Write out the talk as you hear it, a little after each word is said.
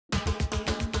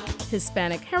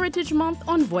Hispanic Heritage Month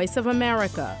on Voice of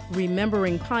America,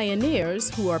 remembering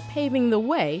pioneers who are paving the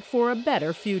way for a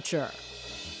better future.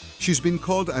 She's been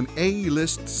called an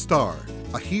A-list star,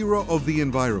 a hero of the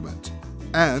environment,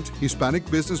 and Hispanic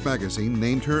Business Magazine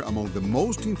named her among the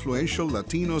most influential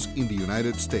Latinos in the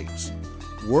United States.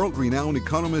 World-renowned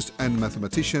economist and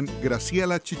mathematician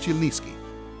Graciela Chichilnisky.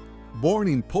 Born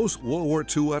in post-World War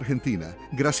II Argentina,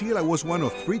 Graciela was one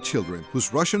of 3 children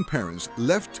whose Russian parents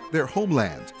left their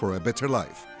homeland for a better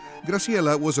life.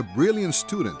 Graciela was a brilliant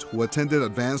student who attended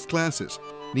advanced classes.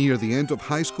 Near the end of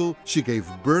high school, she gave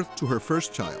birth to her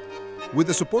first child. With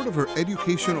the support of her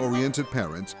education-oriented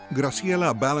parents,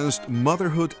 Graciela balanced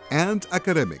motherhood and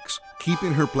academics,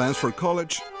 keeping her plans for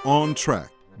college on track.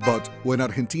 But when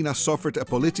Argentina suffered a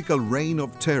political reign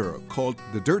of terror called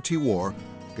the Dirty War,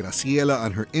 Graciela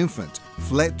and her infant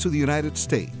fled to the United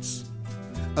States.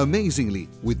 Amazingly,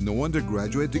 with no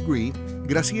undergraduate degree,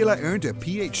 Graciela earned a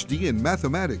PhD in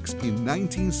mathematics in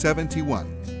 1971.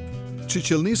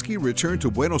 Chichilnisky returned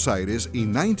to Buenos Aires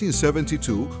in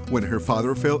 1972 when her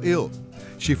father fell ill.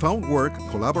 She found work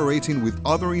collaborating with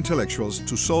other intellectuals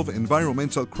to solve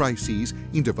environmental crises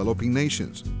in developing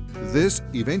nations. This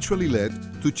eventually led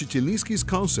to Chichilnisky's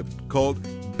concept called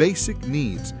basic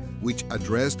needs, which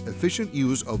addressed efficient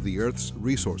use of the Earth's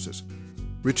resources.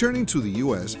 Returning to the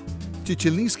U.S.,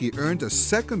 Chichilnisky earned a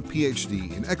second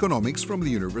PhD in economics from the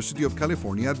University of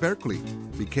California at Berkeley,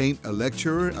 became a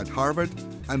lecturer at Harvard,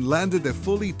 and landed a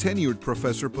fully tenured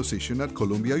professor position at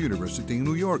Columbia University in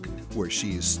New York, where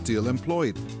she is still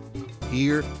employed.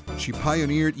 Here, she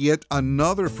pioneered yet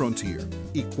another frontier: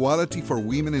 equality for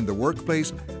women in the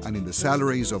workplace and in the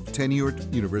salaries of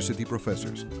tenured university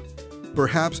professors.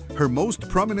 Perhaps her most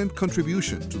prominent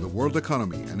contribution to the world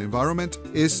economy and environment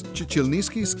is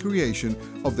Chichilnisky's creation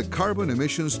of the carbon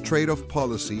emissions trade-off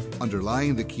policy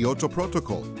underlying the Kyoto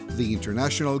Protocol, the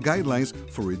international guidelines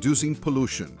for reducing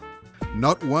pollution.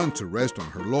 Not one to rest on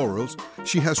her laurels,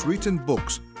 she has written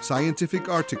books, scientific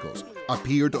articles,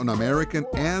 appeared on American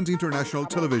and international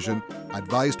television,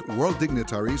 advised world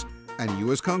dignitaries, and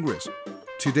U.S. Congress.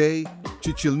 Today,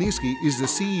 Chichilnisky is the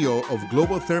CEO of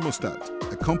Global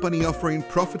Thermostat, a company offering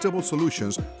profitable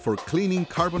solutions for cleaning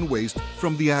carbon waste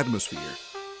from the atmosphere.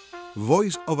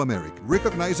 Voice of America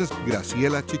recognizes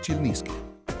Graciela Chichilnisky.